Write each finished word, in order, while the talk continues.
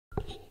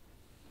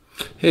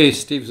Hey,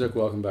 Steve Zook,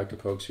 welcome back to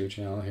Polkzoo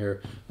channel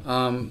here.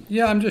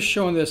 Yeah, I'm just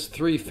showing this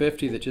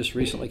 350 that just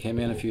recently came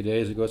in a few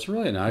days ago. It's a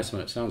really nice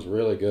one. It sounds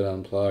really good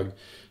unplugged.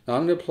 Now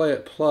I'm going to play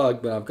it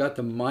plugged, but I've got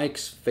the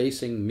mics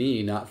facing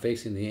me, not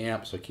facing the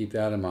amp, so keep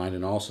that in mind.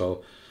 And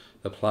also,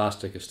 the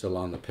plastic is still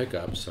on the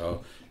pickup,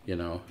 so, you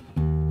know.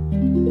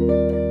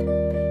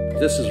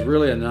 This is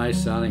really a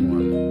nice sounding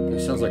one.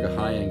 It sounds like a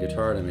high-end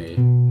guitar to me.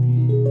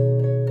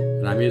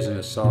 And I'm using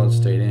a solid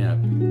state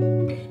amp.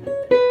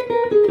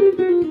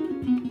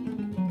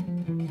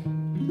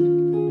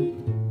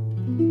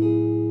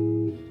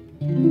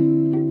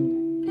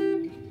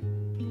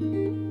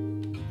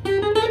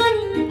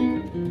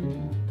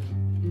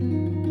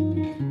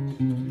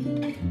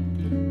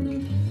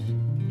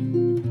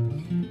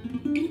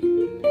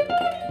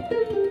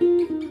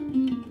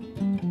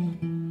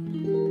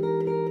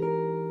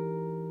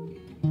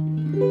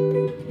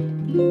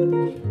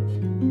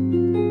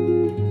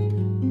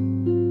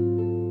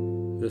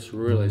 This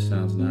really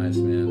sounds nice,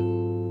 man.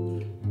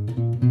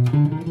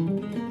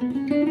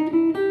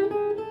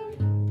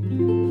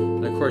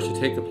 And of course, you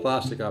take the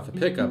plastic off the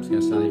pickup, it's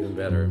going to sound even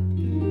better.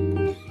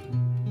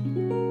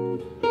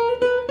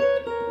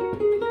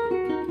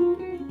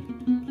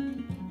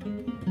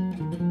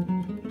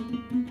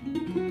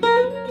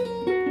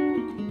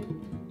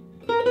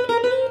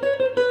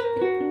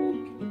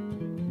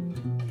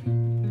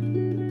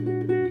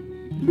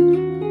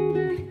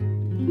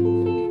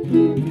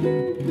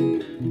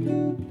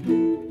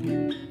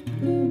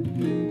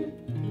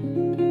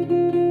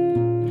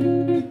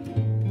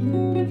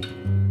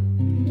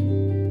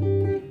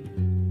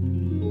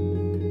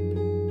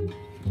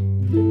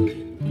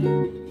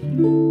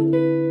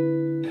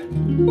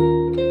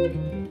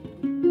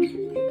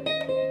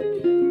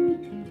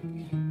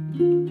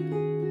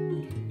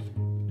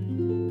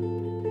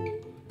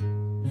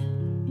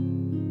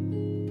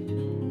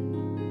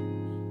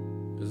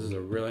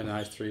 Really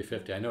nice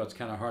 350. I know it's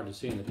kind of hard to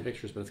see in the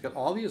pictures, but it's got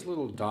all these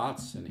little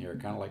dots in here,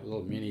 kind of like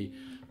little mini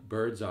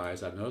bird's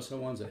eyes. I've noticed the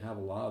ones that have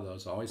a lot of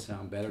those always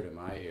sound better to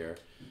my ear.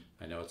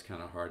 I know it's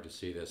kind of hard to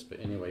see this, but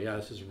anyway, yeah,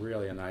 this is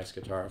really a nice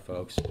guitar,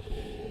 folks.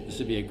 This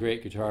would be a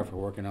great guitar for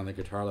working on the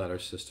guitar ladder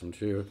system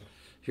too.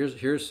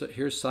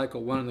 Here's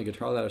cycle 1 in the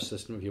guitar ladder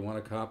system. If you want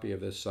a copy of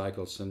this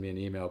cycle, send me an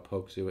email,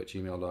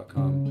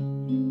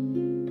 polkzoo@gmail.com.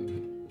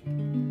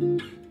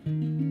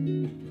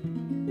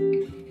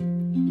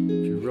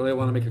 Really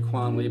want to make a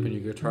quantum leap in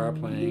your guitar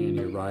playing and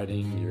your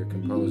writing, your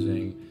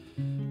composing,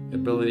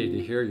 ability to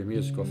hear your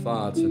musical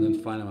thoughts and then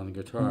find them on the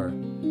guitar,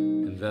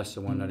 invest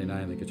the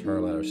 $199 in the guitar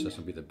ladder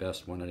system. Will be the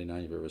best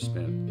 $199 you've ever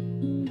spent.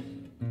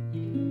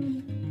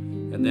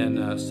 And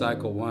then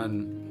cycle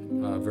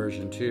 1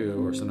 version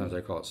 2, or sometimes I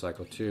call it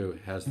cycle 2,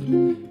 has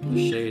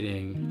the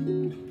shading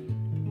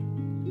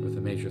with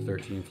a major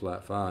 13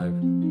 flat 5.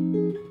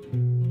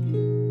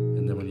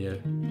 And then when you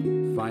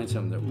find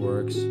something that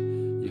works,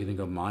 you can then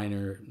go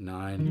minor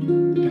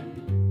 9 to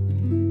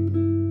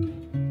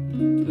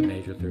the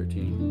major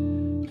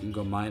 13. You can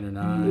go minor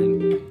 9,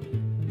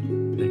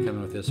 then come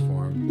in with this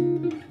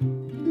form.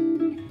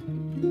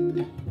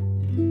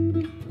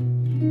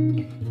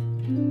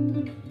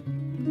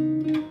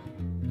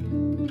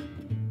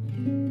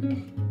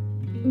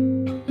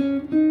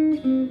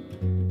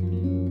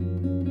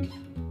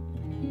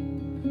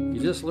 You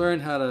just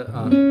learn how to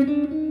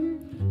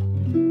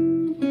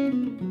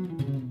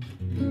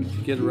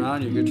get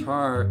around your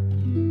guitar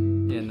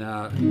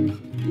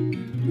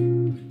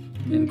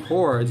in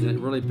chords, and it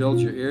really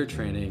builds your ear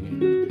training.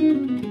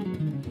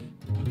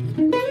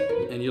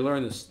 And you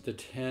learn the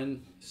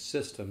 10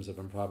 systems of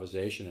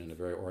improvisation in a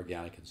very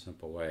organic and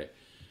simple way.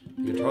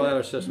 The guitar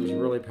ladder system is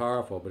really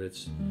powerful, but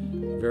it's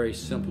very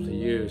simple to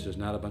use. There's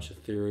not a bunch of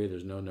theory.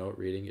 There's no note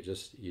reading. You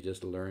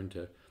just learn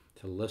to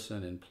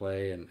listen and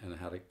play and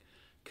how to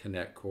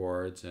connect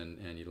chords, and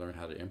you learn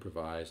how to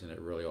improvise, and it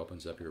really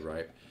opens up your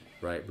right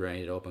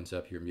brain. It opens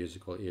up your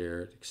musical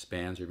ear, it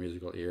expands your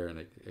musical ear, and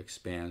it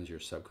expands your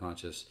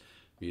subconscious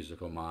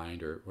musical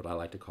mind, or what I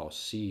like to call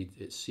seed.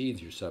 It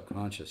seeds your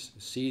subconscious,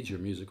 it seeds your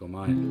musical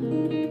mind.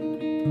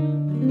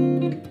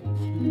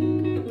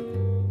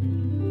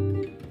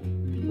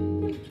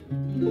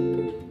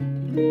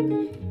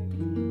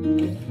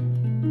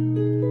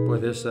 Boy,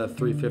 this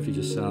 350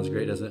 just sounds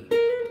great, doesn't it?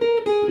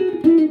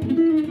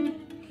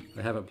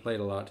 I haven't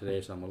played a lot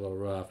today, so I'm a little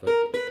rough. But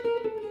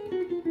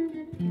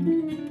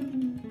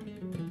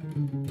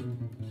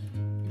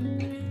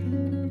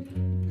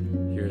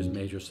here's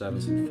major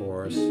 7ths and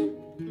 4ths.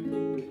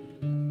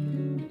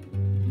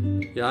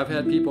 Yeah, I've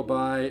had people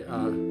buy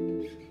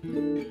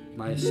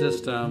my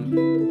system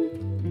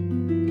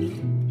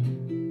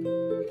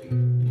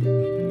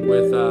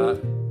with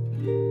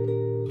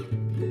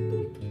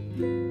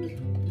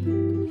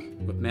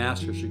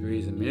master's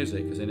degrees in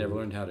music because they never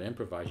learned how to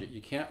improvise.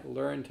 You can't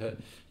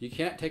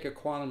take a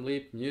quantum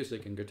leap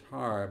music and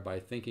guitar by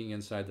thinking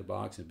inside the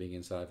box and being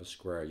inside of a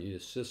square. You need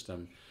a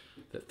system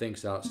that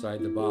thinks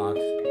outside the box,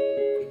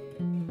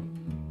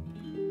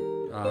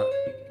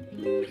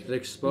 that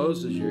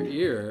exposes your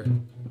ear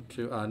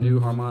to new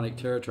harmonic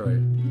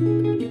territory.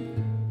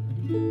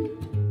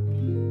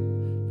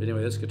 But anyway,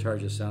 Anyway, this guitar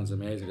just sounds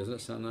amazing. Doesn't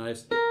it sound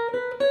nice?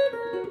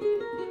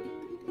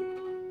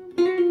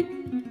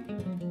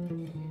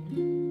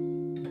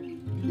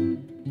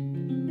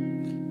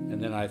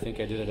 And then I think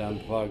I did it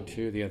unplugged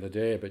too the other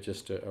day, but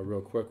just a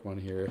real quick one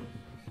here.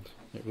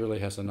 It really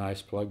has a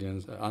nice plugged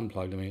in,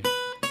 unplugged, I mean.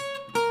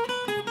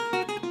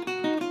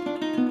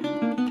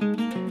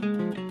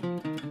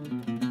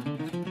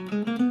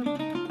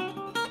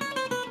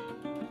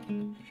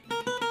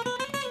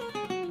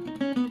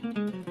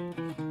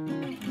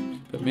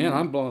 But man,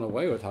 I'm blown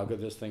away with how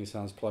good this thing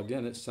sounds plugged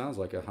in. It sounds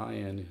like a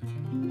high-end.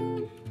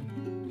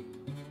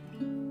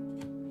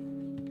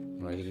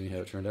 I didn't even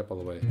have it turned up all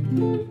the way.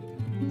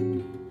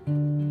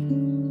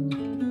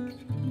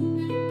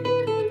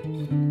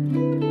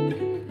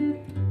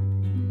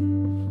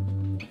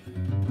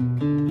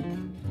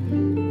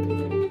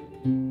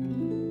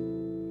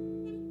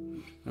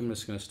 I'm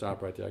just going to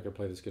stop right there. I could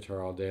play this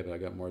guitar all day, but I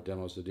got more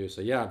demos to do.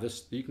 So yeah,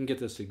 this, you can get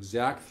this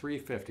exact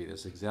 350,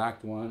 this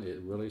exact one.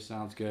 It really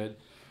sounds good.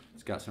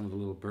 It's got some of the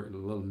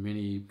little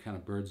mini kind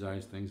of bird's eye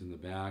things in the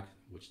back,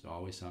 which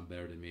always sound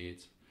better to me.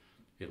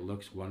 It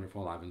looks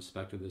wonderful. I've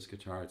inspected this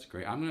guitar. It's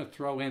great. I'm going to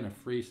throw in a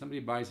free, somebody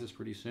buys this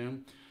pretty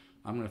soon,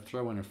 I'm going to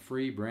throw in a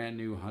free brand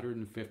new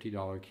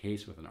 $150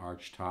 case with an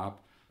arch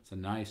top. It's a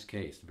nice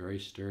case, very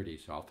sturdy,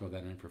 so I'll throw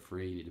that in for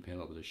free. You need to pay a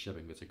little bit of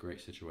shipping, but it's a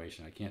great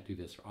situation. I can't do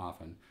this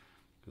often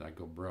because I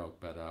go broke,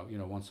 but you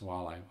know, once in a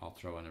while I'll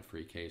throw in a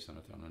free case on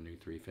a new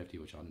 350,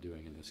 which I'm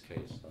doing in this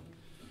case. So,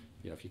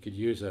 you know, if you could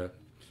use a,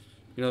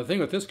 you know, the thing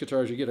with this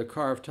guitar is you get a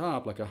carved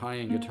top, like a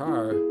high-end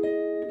guitar. You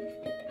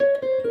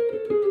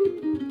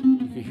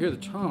can hear the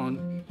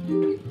tone,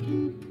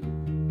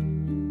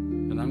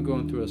 and I'm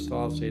going through a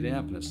solid-state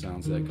amp, and it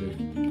sounds that good.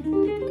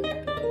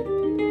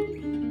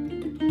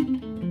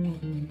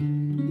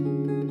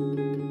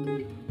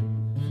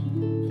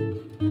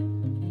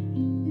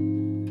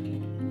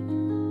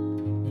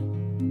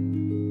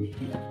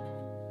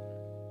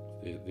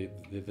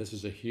 This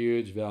is a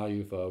huge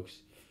value,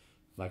 folks.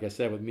 Like I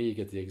said, with me, you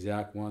get the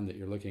exact one that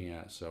you're looking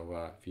at.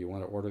 So if you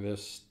want to order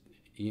this,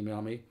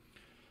 email me,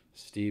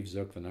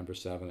 stevezook, the number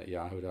 7 at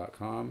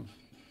yahoo.com,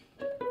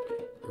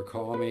 or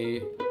call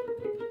me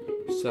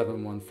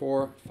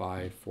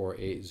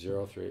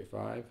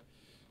 714-548-0385,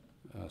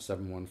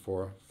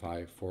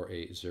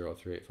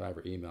 714-548-0385,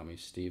 or email me,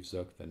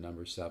 stevezook, the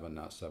number 7,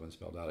 not 7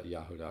 spelled out, at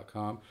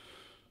yahoo.com.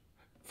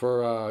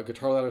 For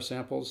guitar ladder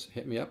samples,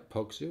 hit me up,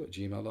 Polkzoo at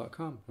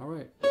gmail.com. All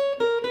right.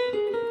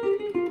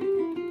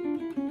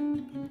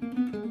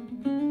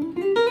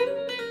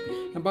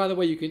 And by the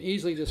way, you can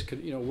easily just,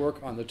 you know,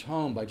 work on the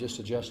tone by just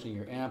adjusting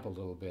your amp a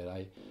little bit.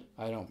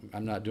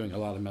 I'm not doing a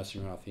lot of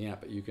messing around with the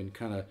amp, but you can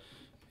kind of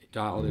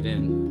dial it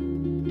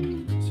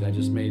in. See, I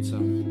just made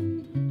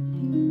some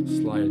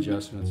slight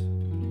adjustments.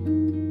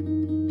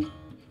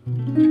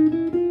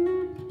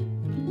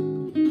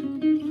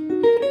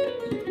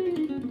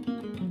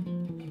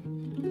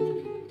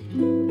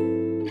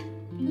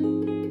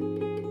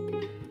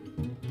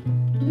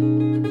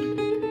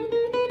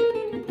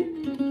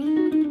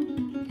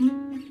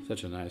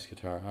 Such a nice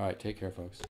guitar. All right, take care, folks.